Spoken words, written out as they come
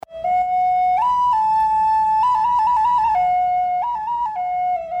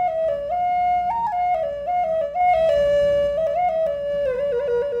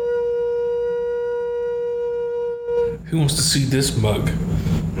wants to see this mug?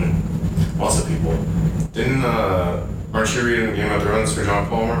 Lots of people. Aren't you reading Game of Thrones for John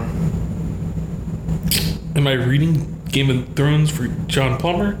Palmer? Am I reading Game of Thrones for John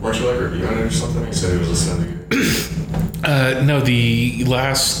Palmer? Weren't you like reviewing it or something? He said he was listening to you. No, the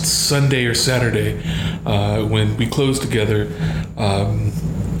last Sunday or Saturday, when we closed together,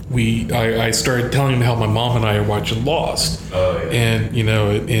 I started telling him how my mom and I are watching Lost. Oh, yeah.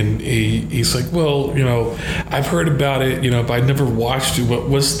 And, he's like, well, I've heard about it, but I never watched it.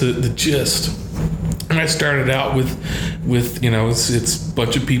 What's the gist? And I started out with it's a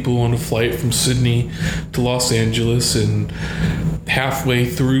bunch of people on a flight from Sydney to Los Angeles, and halfway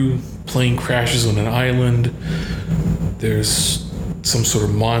through, plane crashes on an island. There's some sort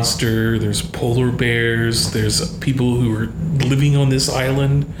of monster. There's polar bears. There's people who are living on this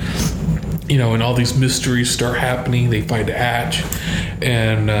island. And all these mysteries start happening. They find Hatch,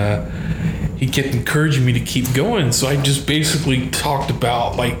 and he kept encouraging me to keep going. So I just basically talked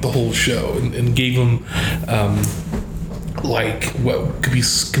about like the whole show and gave him like what could be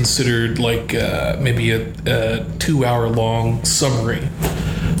considered like maybe a 2-hour long summary.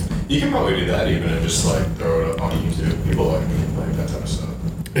 You can probably do that even and just like throw it up on YouTube. People like that type of stuff.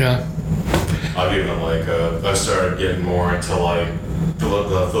 Yeah. I've even I've started getting more into like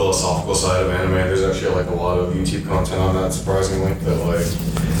the philosophical side of anime. There's actually like a lot of YouTube content on that, surprisingly, that like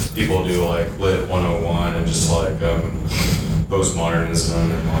people do like Lit 101 and just like postmodernism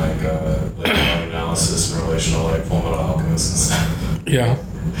and like analysis in relation to like Fullmetal Alchemist and stuff. Yeah.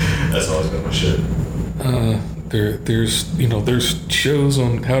 That's always been my shit. There's shows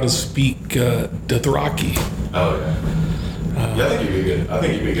on how to speak Dothraki. Oh yeah. Yeah, I think you'd be good. I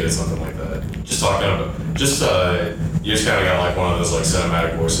think you'd be good at something like that. Just talking about, you just kind of got like one of those like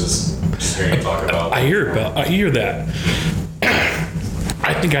cinematic voices. Just hearing you talk about. I hear that.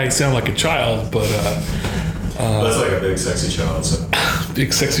 I think I sound like a child, but that's like a big sexy child. So.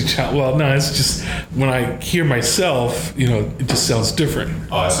 Big sexy child. Well, no, it's just when I hear myself, it just sounds different.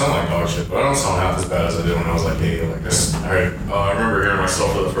 Oh, I sound like dog shit, but I don't sound half as bad as I did when I was like 8. Like this, I remember hearing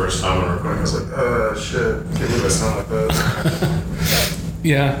myself for the first time when recording. I was like, shit, can't believe I sound like that.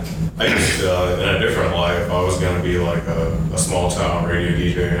 Yeah. I used to, in a different life, I was going to be like a small town radio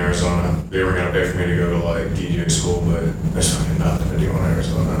DJ in Arizona. They were going to pay for me to go to like DJ school, but there's fucking nothing to do in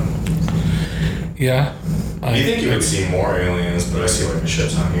Arizona. Yeah. Do you think you would see more aliens, but I see like a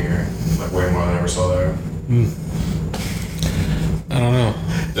shit ton here. Like way more than I ever saw there. I don't know.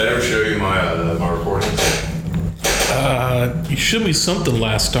 Did I ever show you my recordings? You showed me something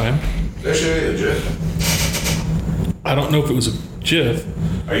last time. Did I show you the GIF? I don't know if it was a GIF.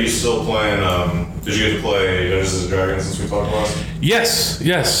 Are you still playing, did you get to play Dungeons & Dragons since we talked last? Yes.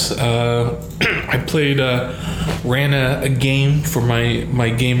 I played, ran a game for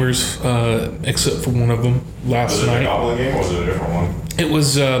my gamers, except for one of them last night. Was it a Goblin game or was it a different one?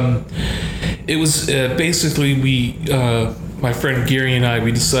 It was basically my friend Gary and I,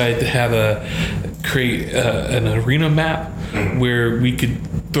 we decided to create an arena map where we could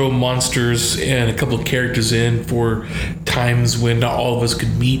throw monsters and a couple of characters in for times when not all of us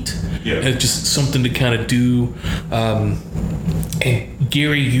could meet. Yeah. And it's just something to kind of do. And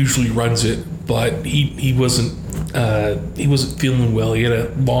Gary usually runs it, but he wasn't feeling well. He had a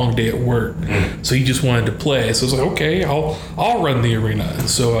long day at work, so he just wanted to play. So I was like, okay, I'll run the arena. And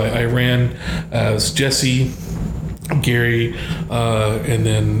so I ran Jesse, Gary, and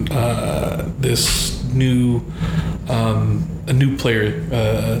then this new a new player,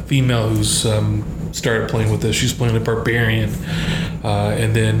 a female who's started playing with us. She's playing a barbarian,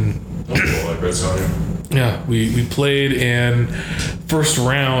 and then yeah, we played, and first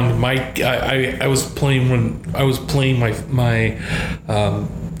round, I was playing my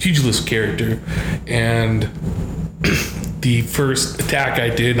pugilist character, and the first attack I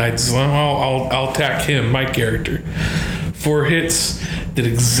did, and I'll attack him, my character. 4 hits, did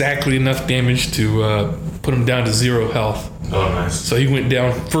exactly enough damage to put him down to 0 health. Oh, nice. So he went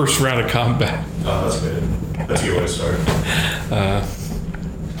down first round of combat. Oh, that's good. That's a good way to start.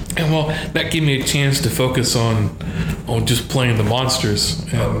 And well, that gave me a chance to focus on just playing the monsters.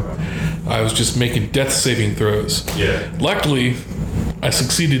 And I was just making death saving throws. Yeah. Luckily, I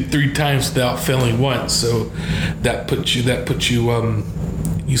succeeded 3 times without failing once. So that puts you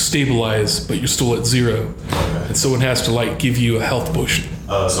you stabilize, but you're still at 0. Okay. And someone has to give you a health potion.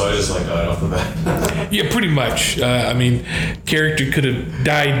 So I just died off the bat. Yeah, pretty much. I mean, character could have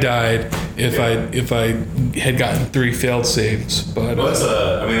died if I had gotten 3 failed saves. But well,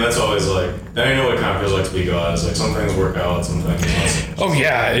 that's always like. Now you know what it kind of feels like to be God. It's like some things work out, some things not. Oh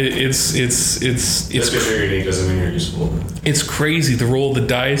yeah, it's Just because you're unique doesn't mean you're useful. It's crazy the roll of the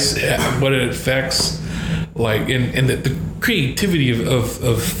dice, what it affects. Like, and the creativity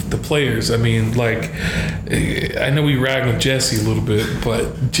of the players. I mean, like, I know we rag on Jesse a little bit,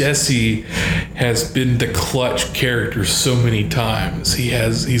 but Jesse has been the clutch character so many times.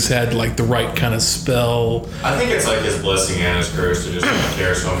 He's had like the right kind of spell. I think it's like his blessing and his curse to just not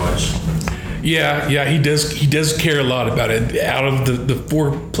care so much. Yeah, he does care a lot about it. Out of the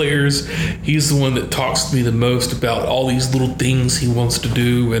four players, he's the one that talks to me the most about all these little things he wants to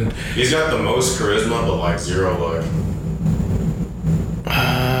do, and he's got the most charisma but like zero luck.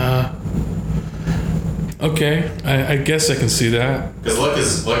 Okay, I guess I can see that. Because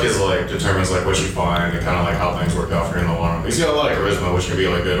luck is like determines like what you find and kind of like how things work out for you in the long run. He's got a lot of charisma, which can be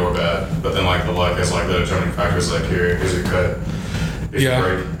like good or bad, but then like the luck is like the determining factors. Like here's your cut. Here's your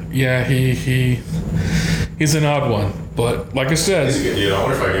break. Yeah, he's an odd one, but like I said, he's a good dude. I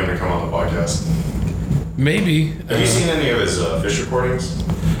wonder if I get him to come on the podcast. Maybe. Have you seen any of his fish recordings?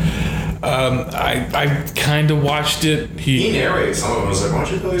 I kind of watched it. He narrates some of them. I was like, why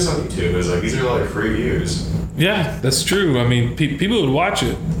don't you put these on YouTube? It's like these are like free views. Yeah, that's true. I mean, people would watch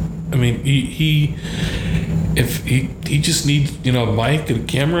it. I mean, he just needs, a mic and a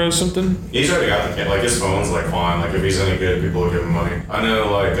camera or something. He's already got the camera. Like his phone's like fine. Like if he's any good, people will give him money. I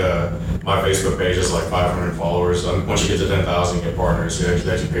know like my Facebook page is like 500 followers. Once you get to 10,000, you get partners. So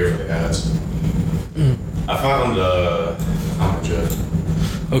they actually pay for the ads. I found Jeff.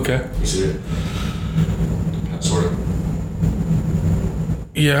 Okay. You see it? Sort of.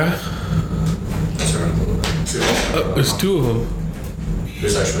 Yeah. Turn it a little bit. See there's two of them.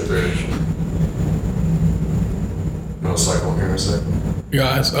 There's actually three. No cycle here in a second.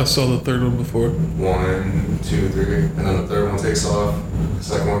 Yeah, I saw the third one before. 1, 2, 3, and then the third one takes off. The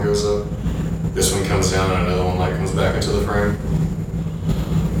second one goes up. This one comes down, and another one like comes back into the frame.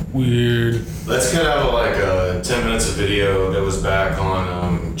 Weird. Let's cut out like 10 minutes of video that was back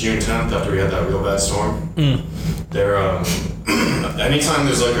on June 10th after we had that real bad storm. There, anytime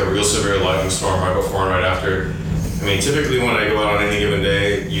there's like a real severe lightning storm right before and right after. I mean, typically when I go out on any given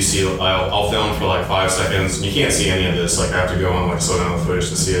day, you see I'll film for like 5 seconds, and you can't see any of this. Like I have to go and like slow down the footage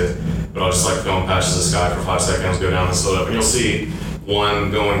to see it. But I'll just like film patches of sky for 5 seconds, go down and slow it up, and you'll see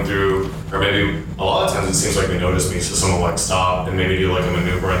one going through, or maybe a lot of times it seems like they notice me, so someone will like stop and maybe do like a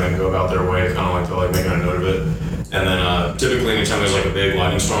maneuver and then go about their way, kind of like to like making a note of it. And then typically anytime there's like a big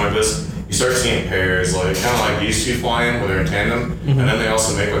lightning storm like this, you start seeing pairs, like kind of like these two flying where they're in tandem, and then they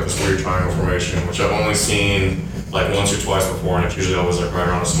also make like this weird triangle formation, which I've only seen like once or twice before, and it's usually always like right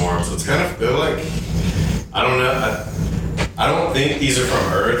around a storm. So it's kind of, they're like, I don't know. I don't think these are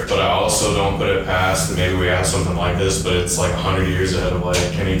from Earth, but I also don't put it past that maybe we have something like this, but it's like 100 years ahead of like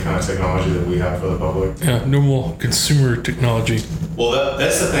any kind of technology that we have for the public. Yeah, normal consumer technology. Well,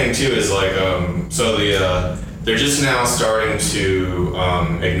 that's the thing too, is like, so they're just now starting to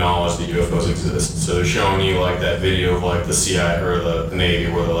acknowledge that UFOs exist. So they're showing you like that video of like the CIA or the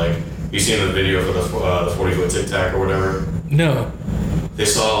Navy where they're like, you seen the video for the 40-foot Tic Tac or whatever? No. They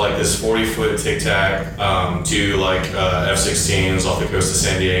saw like this 40-foot Tic Tac, two like F-16s off the coast of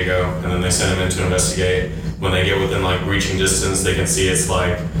San Diego, and then they sent them in to investigate. When they get within like reaching distance, they can see it's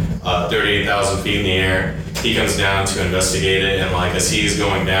like 38,000 feet in the air. He comes down to investigate it, and like as he's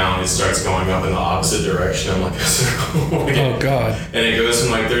going down, it starts going up in the opposite direction, like a circle. Oh God! And it goes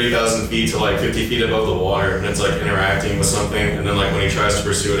from like 30,000 feet to like 50 feet above the water, and it's like interacting with something. And then like when he tries to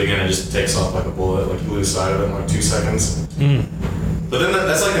pursue it again, it just takes off like a bullet. Like you lose sight of it in like 2 seconds. But then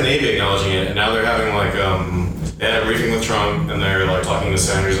that's like the Navy acknowledging it, and now they're having like they had a briefing with Trump, and they're like talking to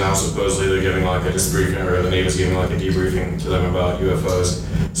senators now. Supposedly they're giving like a briefing, or the Navy's giving like a debriefing to them about UFOs.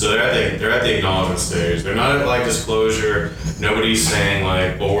 So they're at the acknowledgement stage. They're not at like disclosure. Nobody's saying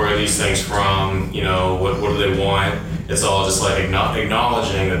like, well, where are these things from? What do they want? It's all just like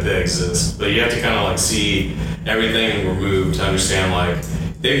acknowledging that they exist. But you have to kind of like see everything removed to understand like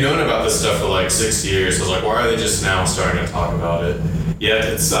they've known about this stuff for like 6 years. So it's like, why are they just now starting to talk about it? Yeah,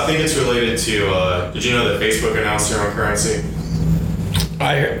 I think it's related to, did you know that Facebook announced their own currency?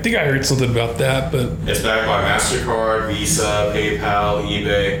 I think I heard something about that, but... It's backed by MasterCard, Visa, PayPal,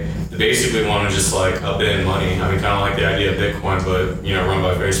 eBay. They basically want to just like up in money. I mean, kind of like the idea of Bitcoin, but, run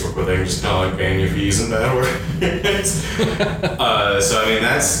by Facebook, where they can just kind of like ban your fees and bad words. So, I mean,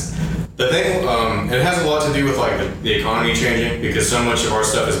 that's... The thing, it has a lot to do with like the economy changing, because so much of our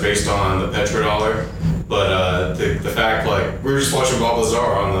stuff is based on the petrodollar. But the fact, like, we were just watching Bob Lazar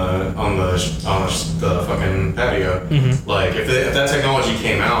on the fucking patio. Like, if that technology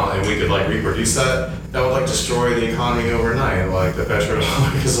came out and we could like reproduce that would like destroy the economy overnight. Like the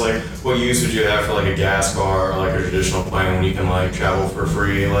petrodollar, because like, what use would you have for like a gas car or like a traditional plane when you can like travel for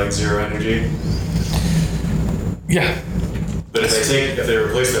free, like zero energy? Yeah. But if they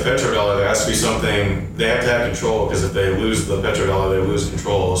replace the petrodollar, there has to be something, they have to have control, because if they lose the petrodollar, they lose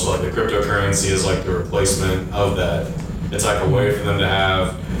control. So like the cryptocurrency is like the replacement of that. It's like a way for them to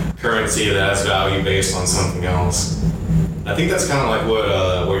have currency that has value based on something else. I think that's kind of like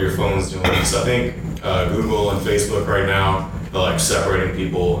what your phone's doing. So I think Google and Facebook right now, they're like separating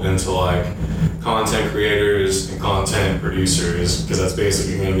people into like content creators and content producers, because that's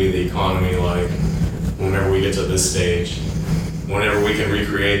basically going to be the economy like whenever we get to this stage. Whenever we can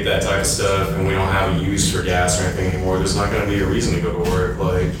recreate that type of stuff and we don't have a use for gas or anything anymore, there's not going to be a reason to go to work.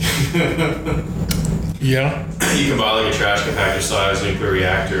 Like, yeah, you can buy like a trash compactor size nuclear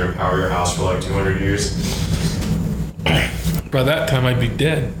reactor and power your house for like 200 years. By that time, I'd be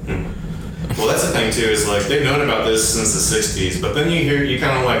dead. Well, that's the thing too, is like they've known about this since the 60s, but then you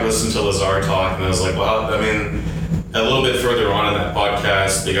kind of like listen to Lazar talk, and I was like, well, I mean, a little bit further on in that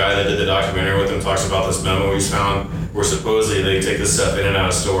podcast, the guy that did the documentary with him talks about this memo he's found where supposedly they take this stuff in and out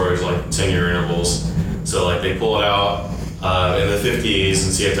of storage like 10-year intervals. So like they pull it out in the 50s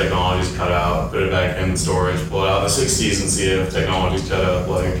and see if technology's cut out, put it back in storage, pull it out in the 60s and see if technology's cut out.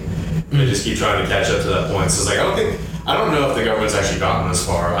 Like they just keep trying to catch up to that point. So it's like I don't know if the government's actually gotten this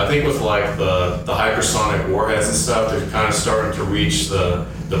far. I think with like the hypersonic warheads and stuff, they're kind of starting to reach the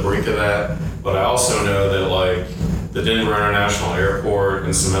brink of that. But I also know that like the Denver International Airport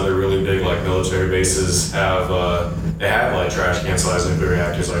and some other really big like military bases have they have like trash can sized nuclear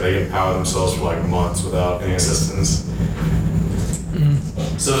reactors. Like they can power themselves for like months without any assistance.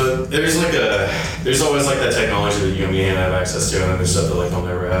 So there's always like that technology that you and me have access to, and then there's stuff that like they'll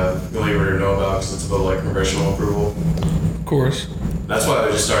never have, you'll never know about because it's about like congressional approval. Of course. That's why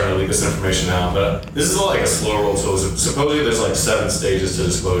they're just starting to leak this information out. But this is like a slow roll tool. Supposedly there's like 7 stages to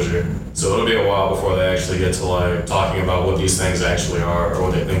disclosure. So it'll be a while before they actually get to like talking about what these things actually are, or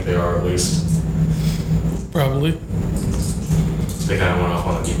what they think they are at least. Probably. They kind of went off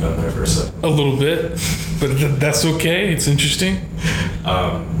on a deep end there for a second. A little bit, but that's okay. It's interesting.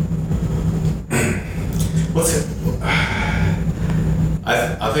 What's it?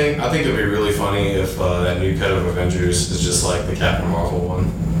 I think it'd be really funny if that new cut of Avengers is just like the Captain Marvel one,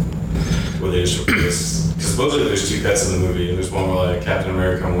 where they just replace. Because supposedly there's 2 cuts in the movie, and there's one where like Captain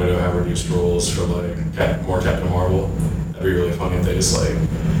America and Widow have reduced roles for like more Captain Marvel. That'd be really funny if they just like.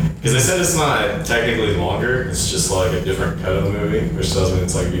 Because they said it's not technically longer, it's just like a different cut of the movie, which doesn't mean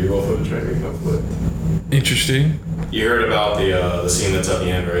it's like B-roll footage maybe. But Interesting. you heard about the scene that's at the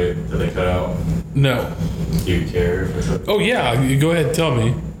end, right? That they cut out. No. Do you care if I Oh yeah, you go ahead and tell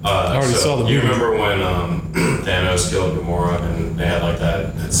me. I already saw the movie. You remember when Thanos killed Gamora and they had like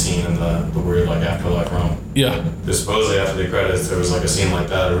that scene in the weird like afterlife realm? Yeah. Supposedly after the credits there was like a scene like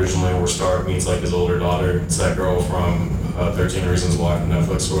that originally where Stark meets like his older daughter. It's that girl from 13 Reasons Why from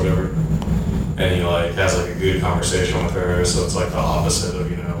Netflix or whatever. And he like has like a good conversation with her, so it's like the opposite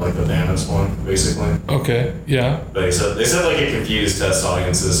of, like the Thanos one, basically. Okay, yeah. But they said like it confused test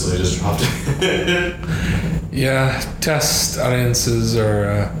audiences, so they just dropped it. Yeah, test audiences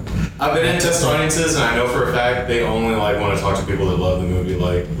are... I've been in test audiences, and I know for a fact they only like want to talk to people that love the movie.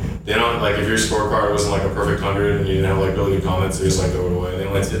 Like they don't like if your scorecard wasn't like a perfect 100 and you didn't have like really good comments, they just like throw it away. They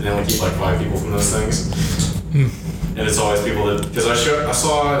only keep like 5 people from those things. And it's always people that, because I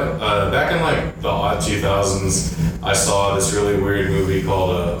saw back in like the odd 2000s, I saw this really weird movie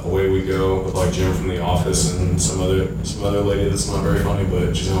called Away We Go with like Jim from The Office and some other lady that's not very funny,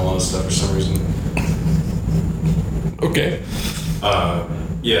 but she's in a lot of stuff for some reason. Okay.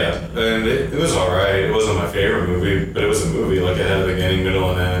 Yeah, and it was alright. It wasn't my favorite movie, but it was a movie. Like it had a beginning, middle,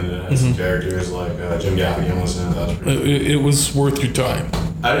 and end, and it had some characters like Jim Gaffigan was in it. That was pretty It was worth your time.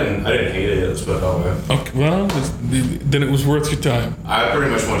 I didn't hate it. Let's put it that way. Okay, well, then it was worth your time. I pretty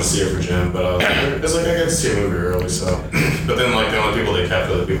much wanted to see it for Jim, but I was like, I got to see a movie early, so. But then like the only people they kept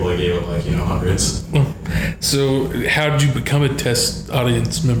were the people they gave it like hundreds. So how did you become a test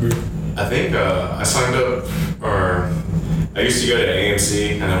audience member? I think I signed up, or I used to go to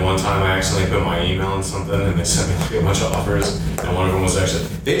AMC, and then one time I accidentally put my email in something, and they sent me like a bunch of offers, and one of them was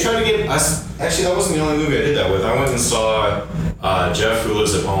they tried to get us. Actually, that wasn't the only movie I did that with. I went and saw Jeff Who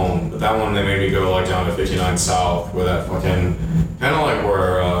Lives at Home, but that one they made me go like down to 59 South, where that fucking kind of like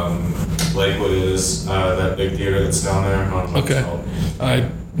where Lakewood is, that big theater that's down there. I don't know what it's called.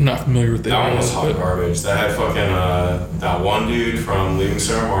 I'm not familiar with that. That one was hot garbage. That had fucking that one dude from Leaving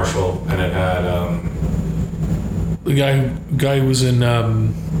Sarah Marshall, and it had the guy who was in I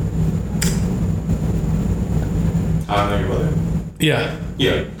Know Your Mother. Yeah.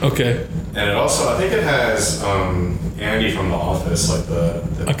 Okay. And it also, I think it has Andy from The Office, like the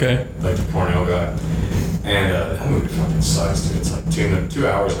Cornell guy. And that movie fucking sucks, dude. It's like 2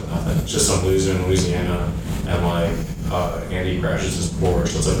 hours of nothing. It's just some loser in Louisiana, and like Andy crashes his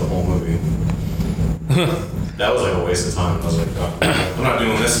Porsche. That's like the whole movie. That was like a waste of time. I was like, oh, I'm not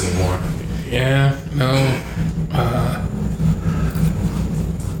doing this anymore. Yeah, no.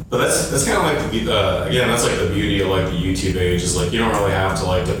 But that's kind of like again, that's like the beauty of like the YouTube age is like you don't really have to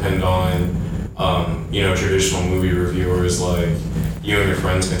like depend on traditional movie reviewers. Like you and your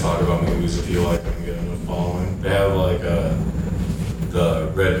friends can talk about movies if you like them and get enough following. They have like the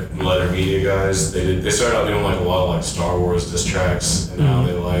Red Letter Media guys. They started out doing like a lot of like Star Wars diss tracks, and now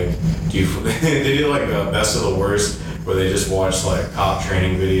they like do they do like best of the worst, where they just watch like cop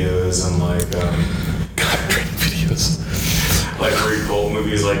training videos and like cop training videos. Like weird cult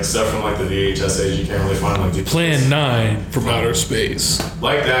movies, like stuff from like the VHS age you can't really find like Plan 9 from outer space.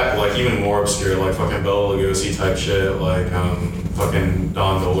 Like that, like even more obscure, like fucking Bela Lugosi type shit, like fucking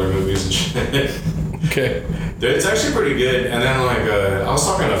Don Dohler movies and shit. Okay. It's actually pretty good. And then like I was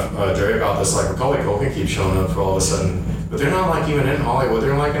talking to Dre about this, like Macaulay Culkin keeps showing up all of a sudden, but they're not like even in Hollywood.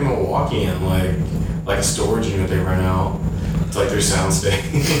 They're like in Milwaukee and like a storage unit they rent out. It's like their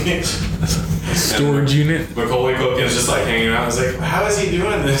soundstage. Storage unit. Macaulay Culkin's just like hanging out. I was like, how is he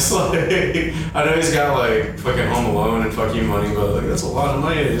doing this? Like, I know he's got like fucking Home Alone and Fuck You money, but like that's a lot of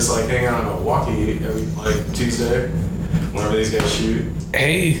money to just like hang out in Milwaukee every like Tuesday, whenever these guys shoot.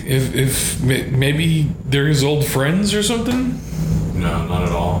 Hey, if maybe they're his old friends or something. No, not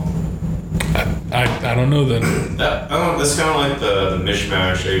at all. I don't know then. That's kind of like the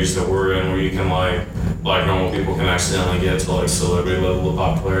mishmash age that we're in, where you can like normal people can accidentally get to like celebrity level of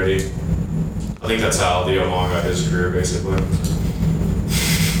popularity. I think that's how Leo Long got his career, basically.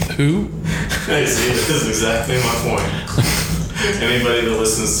 Who? I see, this is exactly my point. Anybody that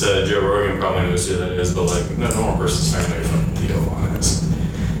listens to Joe Rogan probably knows who that is, but like no normal person's not gonna know who Leo Long is.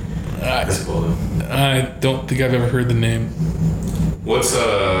 That's cool though. I don't think I've ever heard the name. What's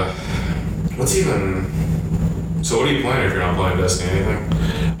even? So what are you playing if you're not playing Destiny? Anything?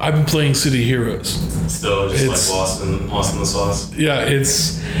 I've been playing City Heroes. Still just like lost in the sauce. Yeah,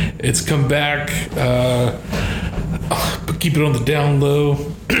 it's come back. But keep it on the down low.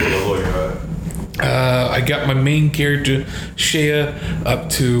 What level you're at? I got my main character Shea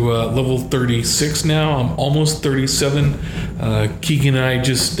up to level 36 now. I'm almost 37. Keegan and I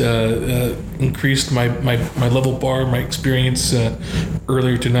just increased my level bar, my experience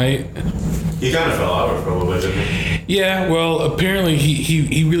earlier tonight. He kind of fell out for a little bit, didn't he? Yeah, well, apparently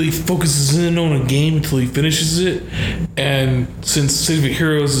he really focuses in on a game until he finishes it. And since City of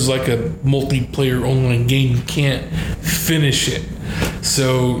Heroes is like a multiplayer online game, you can't finish it.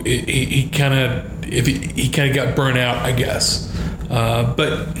 So he kind of got burnt out, I guess.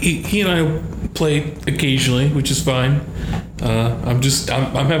 But he and I play occasionally, which is fine. I'm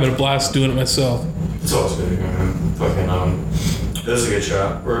having a blast doing it myself. It's always good, man. Fucking this is a good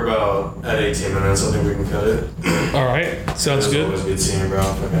shot. We're about at 18 minutes. I think we can cut it. All right, sounds good. Always good seeing you, bro.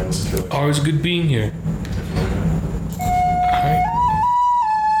 Fucking, let's kill it. Always good being here.